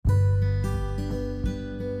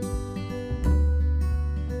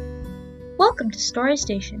Welcome to Story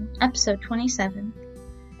Station, episode 27.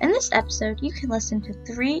 In this episode, you can listen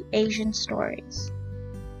to 3 Asian stories.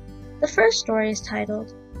 The first story is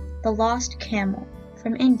titled, The Lost Camel,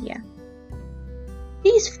 from India.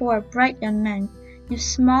 These 4 bright young men use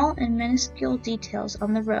small and minuscule details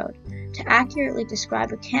on the road to accurately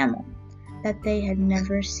describe a camel that they had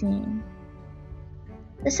never seen.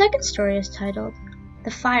 The second story is titled,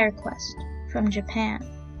 The Fire Quest, from Japan.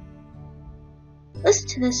 Listen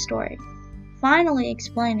to this story, finally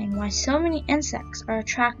explaining why so many insects are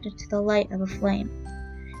attracted to the light of a flame,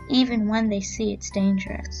 even when they see it's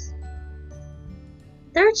dangerous.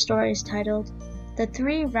 The third story is titled, The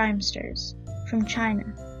 3 Rhymesters, from China.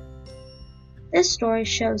 This story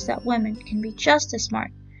shows that women can be just as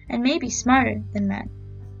smart, and maybe smarter than men.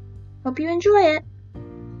 Hope you enjoy it!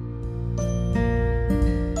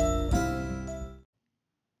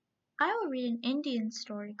 I will read an Indian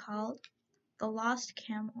story called The Lost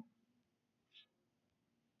Camel.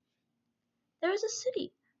 There was a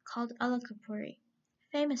city called Alakapuri,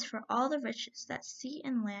 famous for all the riches that sea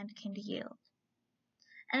and land can yield,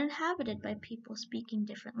 and inhabited by people speaking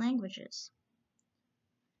different languages.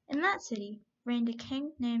 In that city reigned a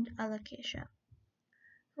king named Alakesha,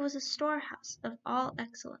 who was a storehouse of all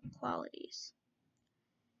excellent qualities.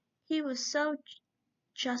 He was so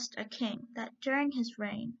just a king that during his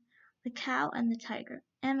reign the cow and the tiger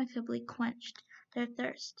amicably quenched their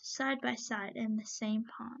thirst side by side in the same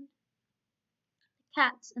pond. The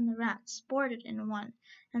cats and the rats sported in one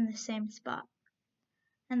and the same spot,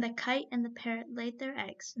 and the kite and the parrot laid their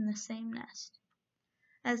eggs in the same nest,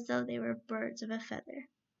 as though they were birds of a feather.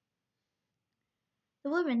 The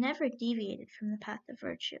women never deviated from the path of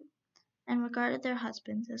virtue, and regarded their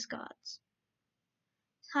husbands as gods.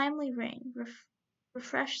 Timely rain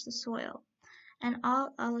refreshed the soil, and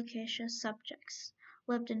all Alakesha's subjects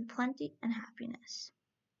lived in plenty and happiness.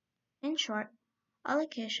 In short,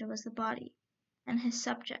 Alakesha was the body, and his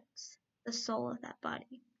subjects the soul of that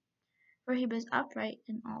body, for he was upright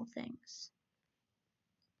in all things.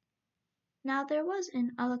 Now there was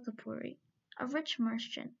in Alakapuri a rich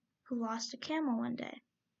merchant who lost a camel one day.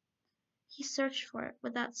 He searched for it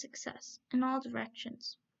without success in all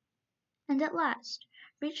directions, and at last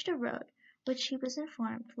reached a road which he was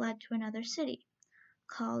informed led to another city,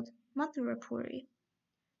 called Mathurapuri,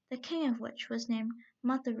 the king of which was named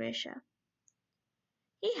Mathuresha.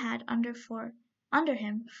 He had under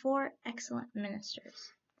him 4 excellent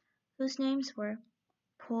ministers, whose names were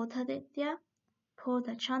Podhaditya,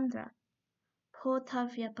 Podhachandra,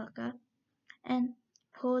 Podhavyapaka, and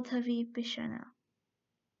Podhavibhishana.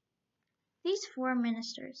 These 4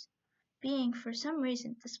 ministers, being for some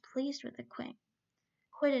reason displeased with the king,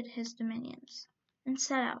 quitted his dominions, and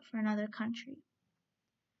set out for another country.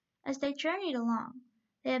 As they journeyed along,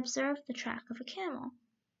 they observed the track of a camel,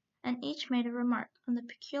 and each made a remark on the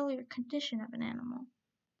peculiar condition of an animal,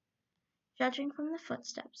 judging from the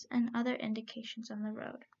footsteps and other indications on the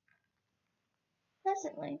road.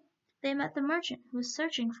 Presently, they met the merchant who was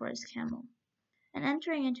searching for his camel, and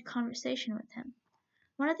entering into conversation with him,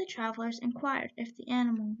 one of the travelers inquired if the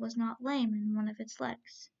animal was not lame in one of its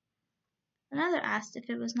legs. Another asked if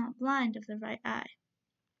it was not blind of the right eye.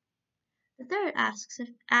 The third asked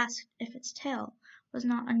if its tail was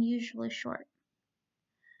not unusually short,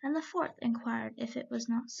 and the fourth inquired if it was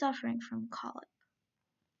not suffering from colic.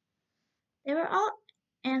 They were all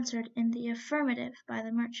answered in the affirmative by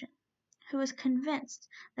the merchant, who was convinced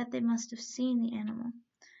that they must have seen the animal,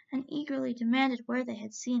 and eagerly demanded where they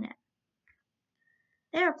had seen it.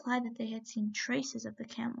 They replied that they had seen traces of the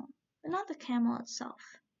camel, but not the camel itself,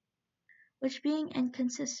 which being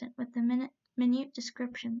inconsistent with the minute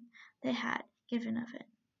description they had given of it.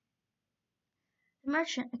 The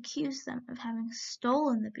merchant accused them of having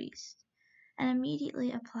stolen the beast, and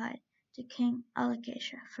immediately applied to King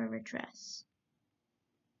Alakesha for redress.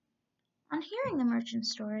 On hearing the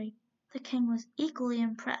merchant's story, the king was equally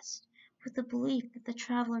impressed with the belief that the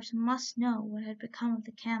travelers must know what had become of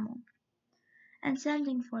the camel, and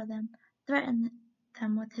sending for them, threatened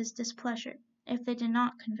them with his displeasure if they did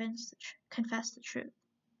not confess the truth.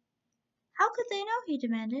 How could they know, he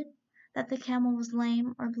demanded, that the camel was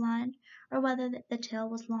lame or blind, or whether the tail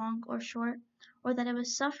was long or short, or that it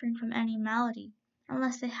was suffering from any malady,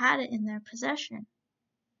 unless they had it in their possession?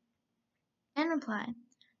 In reply,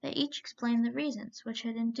 they each explained the reasons which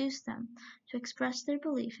had induced them to express their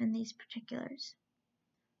belief in these particulars.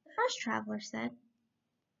 The first traveler said,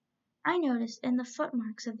 I noticed in the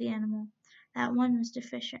footmarks of the animal that one was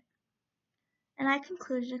deficient, and I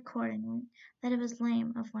concluded accordingly that it was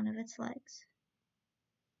lame of one of its legs.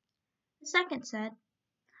 The second said,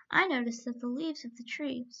 I noticed that the leaves of the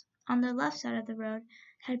trees on the left side of the road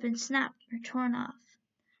had been snapped or torn off,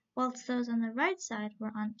 whilst those on the right side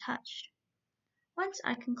were untouched. Whence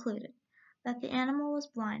I concluded that the animal was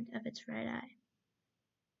blind of its right eye.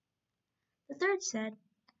 The third said,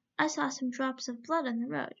 I saw some drops of blood on the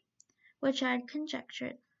road, which I had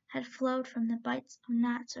conjectured had flowed from the bites of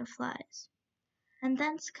gnats or flies, and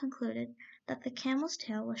thence concluded that the camel's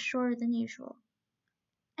tail was shorter than usual,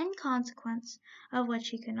 in consequence of which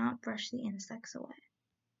he could not brush the insects away.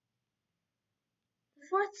 The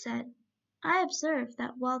fourth said, I observed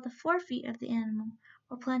that while the forefeet of the animal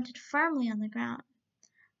were planted firmly on the ground,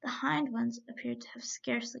 the hind ones appeared to have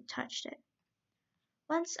scarcely touched it,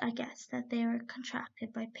 whence I guessed that they were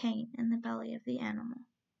contracted by pain in the belly of the animal.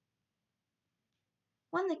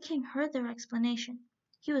 When the king heard their explanation,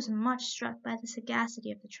 he was much struck by the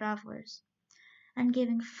sagacity of the travellers, and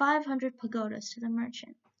giving 500 pagodas to the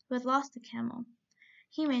merchant who had lost the camel,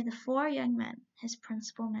 he made the 4 young men his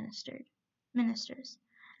principal ministers,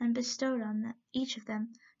 and bestowed on each of them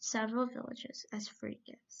several villages as free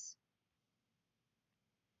gifts.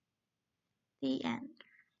 The end.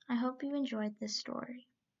 I hope you enjoyed this story.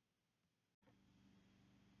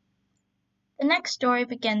 The next story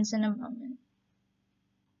begins in a moment.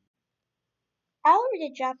 I will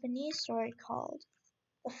read a Japanese story called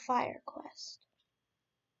The Fire Quest.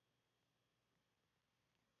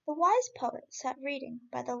 The wise poet sat reading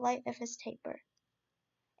by the light of his taper.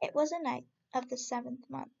 It was a night of the 7th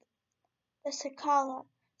month. The cicala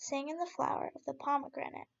sang in the flower of the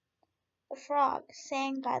pomegranate. The frog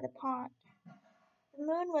sang by the pond. The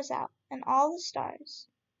moon was out, and all the stars.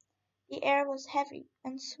 The air was heavy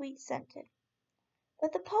and sweet-scented.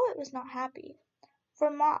 But the poet was not happy, for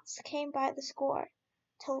moths came by the score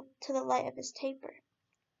to the light of his taper.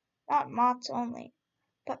 Not moths only,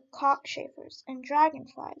 but cockchafers and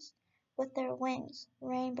dragonflies with their wings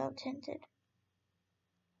rainbow-tinted.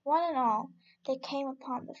 One and all they came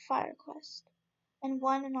upon the fire quest, and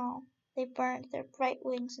one and all they burned their bright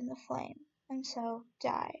wings in the flame, and so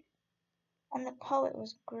died. And the poet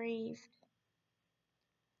was grieved.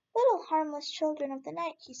 Little harmless children of the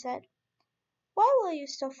night, he said, why will you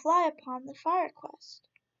still fly upon the fire quest?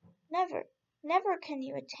 Never, never can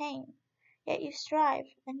you attain, yet you strive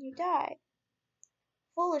and you die.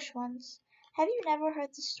 Foolish ones, have you never heard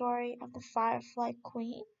the story of the firefly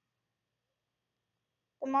queen?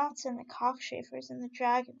 The moths and the cockchafers and the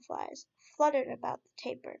dragonflies fluttered about the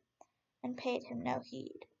taper, and paid him no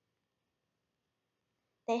heed.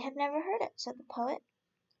 They have never heard it, said the poet,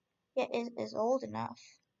 yet it is old enough.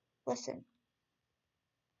 Listen.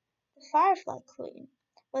 The firefly queen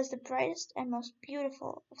was the brightest and most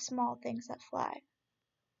beautiful of small things that fly.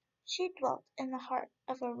 She dwelt in the heart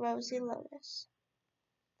of a rosy lotus.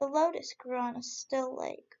 The lotus grew on a still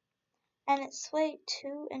lake, and it swayed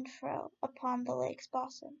to and fro upon the lake's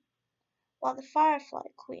bosom, while the firefly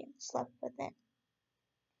queen slept within.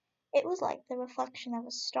 It was like the reflection of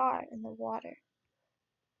a star in the water.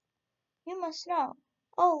 You must know,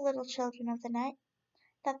 O little children of the night,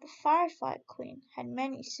 that the firefly queen had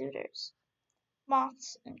many suitors.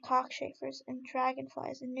 Moths and cockchafers and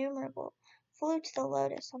dragonflies innumerable flew to the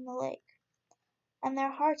lotus on the lake, and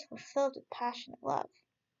their hearts were filled with passionate love.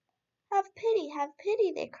 Have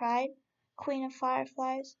pity, they cried, Queen of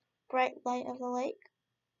Fireflies, bright light of the lake.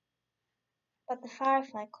 But the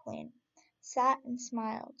firefly queen sat and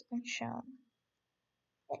smiled and shone.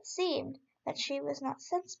 It seemed that she was not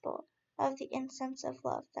sensible of the incense of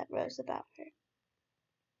love that rose about her.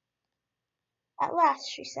 At last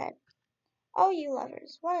she said, O you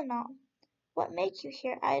lovers, one and all, what make you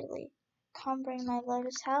here idly, cumbering my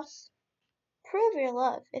lotus house? Prove your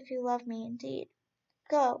love, if you love me indeed.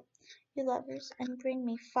 Go, you lovers, and bring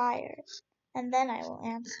me fire, and then I will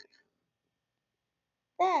answer.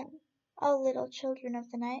 Then, O little children of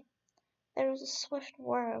the night, there was a swift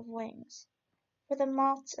whir of wings, for the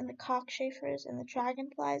moths and the cockchafers and the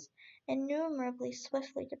dragonflies innumerably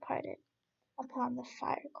swiftly departed upon the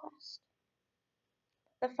fire quest.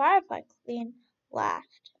 The firefly queen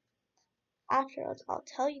laughed. Afterwards I'll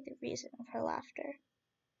tell you the reason of her laughter.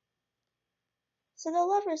 So the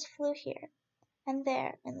lovers flew here and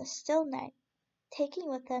there in the still night, taking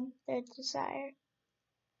with them their desire.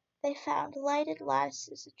 They found lighted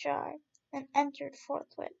lattices ajar, and entered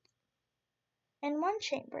forthwith. In one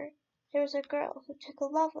chamber there was a girl who took a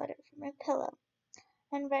love letter from her pillow,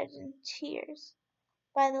 and read it in tears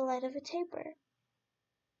by the light of a taper.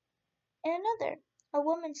 In another a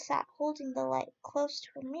woman sat holding the light close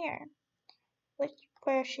to a mirror,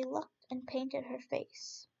 where she looked and painted her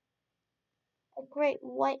face. A great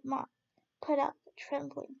white moth put out the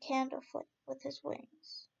trembling candle flame with his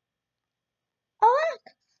wings.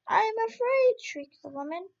 Alack! I am afraid, shrieked the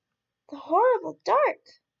woman. the horrible dark!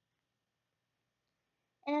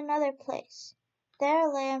 In another place,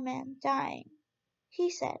 there lay a man dying.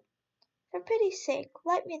 He said, "For pity's sake,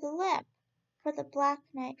 light me the lamp, for the black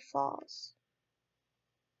night falls."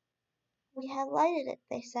 "We have lighted it,"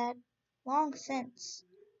 they said, "long since.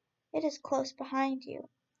 It is close behind you,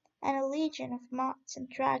 and a legion of moths and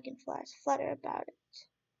dragonflies flutter about it."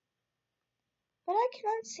 "But I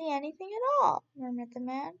cannot see anything at all," murmured the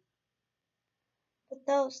man. But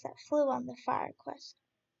those that flew on the fire quest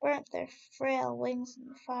burnt their frail wings in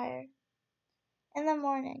the fire. In the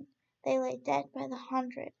morning they lay dead by the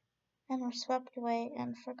hundred, and were swept away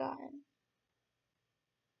and forgotten.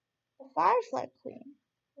 The Firefly Queen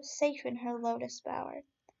was safe in her lotus bower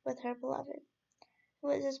with her beloved, who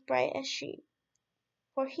was as bright as she,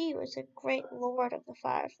 for he was a great lord of the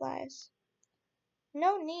fireflies.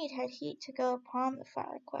 No need had he to go upon the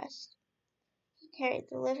fire quest. He carried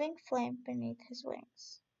the living flame beneath his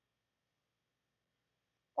wings.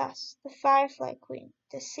 Thus the Firefly Queen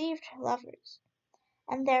deceived her lovers,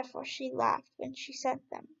 and therefore she laughed when she sent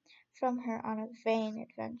them from her on a vain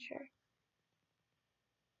adventure.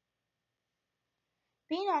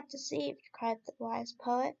 "Be not deceived," cried the wise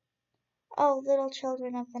poet. "O little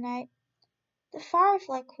children of the night, the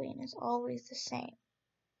Firefly Queen is always the same.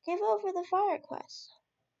 Give over the fire quest."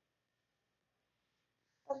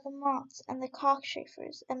 But the moths and the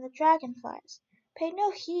cockchafers and the dragonflies paid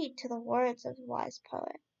no heed to the words of the wise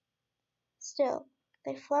poet. Still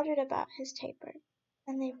they fluttered about his taper,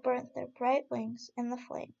 and they burnt their bright wings in the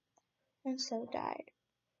flame, and so died.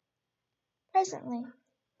 Presently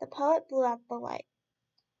the poet blew out the light.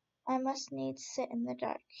 "I must needs sit in the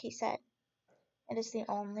dark," he said. "It is the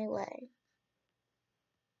only way."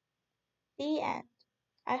 The end.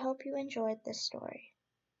 I hope you enjoyed this story.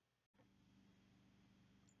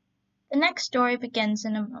 The next story begins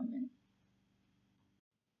in a moment.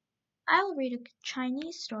 I will read a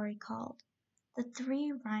Chinese story called The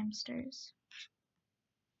Three Rhymesters.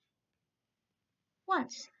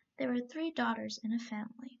 Once there were 3 daughters in a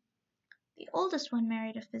family. The oldest one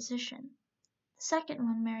married a physician, the second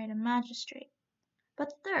one married a magistrate, but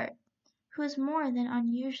the third, who was more than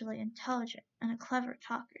unusually intelligent and a clever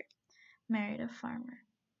talker, married a farmer.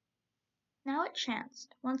 Now it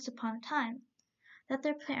chanced, once upon a time, that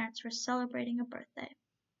their parents were celebrating a birthday.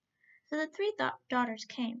 So the 3 daughters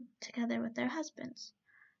came, together with their husbands,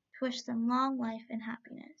 to wish them long life and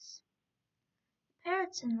happiness. The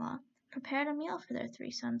parents-in-law prepared a meal for their 3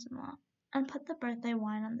 sons-in-law, and put the birthday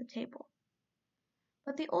wine on the table.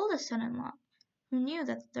 But the oldest son-in-law, who knew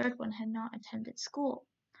that the third one had not attended school,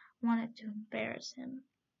 wanted to embarrass him.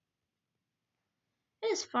 "It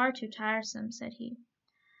is far too tiresome," said he,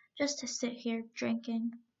 "just to sit here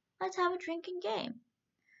drinking. Let's have a drinking game.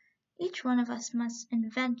 Each one of us must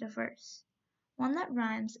invent a verse, one that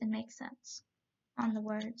rhymes and makes sense, on the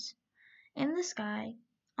words, in the sky,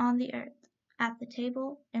 on the earth, at the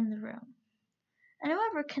table, in the room. And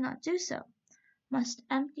whoever cannot do so must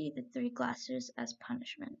empty the 3 glasses as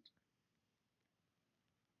punishment."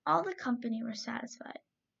 All the company were satisfied.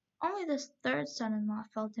 Only this third son-in-law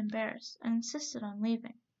felt embarrassed and insisted on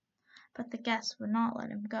leaving, but the guests would not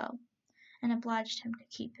let him go, and obliged him to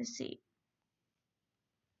keep his seat.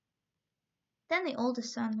 Then the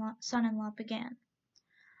oldest son-in-law began.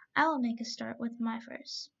 I will make a start with my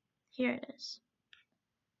verse. Here it is.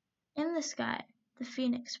 In the sky the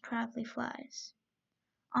phoenix proudly flies.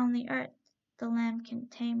 On the earth the lambkin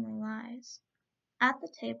tamely lies. At the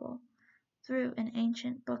table through an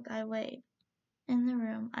ancient book I wade. In the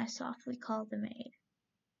room I softly call the maid.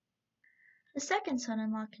 The second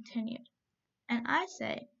son-in-law continued, and I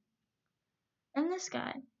say, in the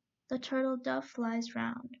sky the turtle dove flies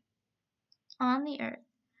round. On the earth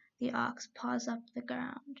the ox paws up the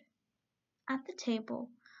ground. At the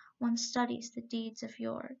table one studies the deeds of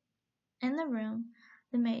yore. In the room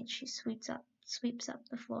the maid she sweeps up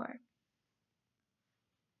the floor.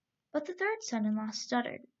 But the third son-in-law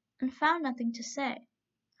stuttered, and found nothing to say,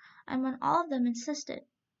 and when all of them insisted,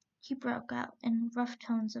 he broke out in rough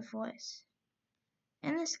tones of voice.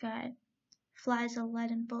 In the sky flies a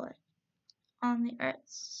leaden bullet. On the earth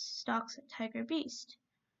stalks a tiger beast.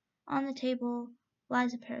 On the table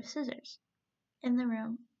lies a pair of scissors. In the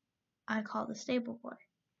room I call the stable boy.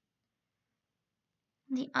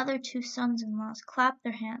 The other 2 sons-in-laws clapped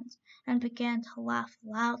their hands and began to laugh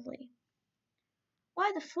loudly.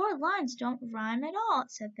 "Why, the 4 lines don't rhyme at all,"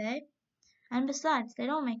 said they, "and besides they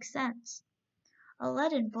don't make sense. A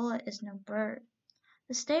leaden bullet is no bird.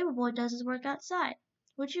 The stable boy does his work outside.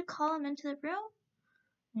 Would you call him into the room?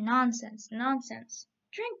 Nonsense, nonsense.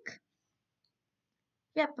 Drink!"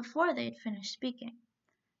 Yet before they had finished speaking,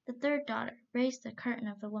 The third daughter raised the curtain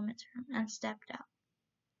of the women's room and stepped out.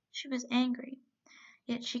 She was angry,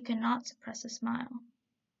 yet she could not suppress a smile.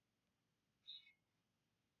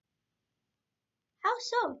 "How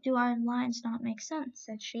so? Do our lines not make sense?"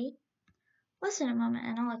 said she. "Listen a moment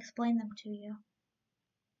and I'll explain them to you.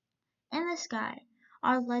 In the sky,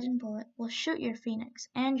 our leaden bullet will shoot your phoenix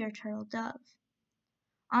and your turtle dove.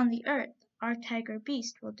 On the earth, our tiger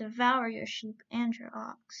beast will devour your sheep and your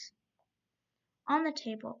ox. On the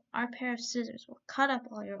table, our pair of scissors will cut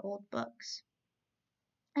up all your old books.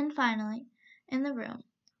 And finally, in the room,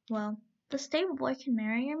 well, the stable boy can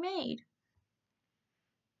marry your maid."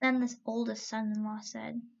 Then the oldest son-in-law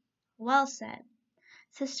said, "Well said.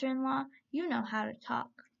 Sister-in-law, you know how to talk.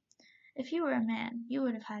 If you were a man, you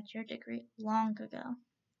would have had your degree long ago.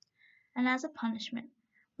 And as a punishment,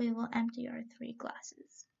 we will empty our 3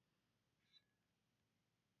 glasses."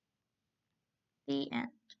 The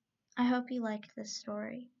end. I hope you liked this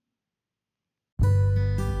story.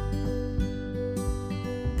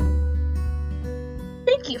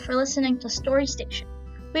 Thank you for listening to Story Station.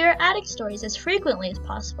 We are adding stories as frequently as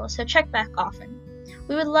possible, so check back often.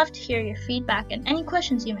 We would love to hear your feedback and any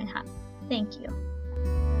questions you may have. Thank you.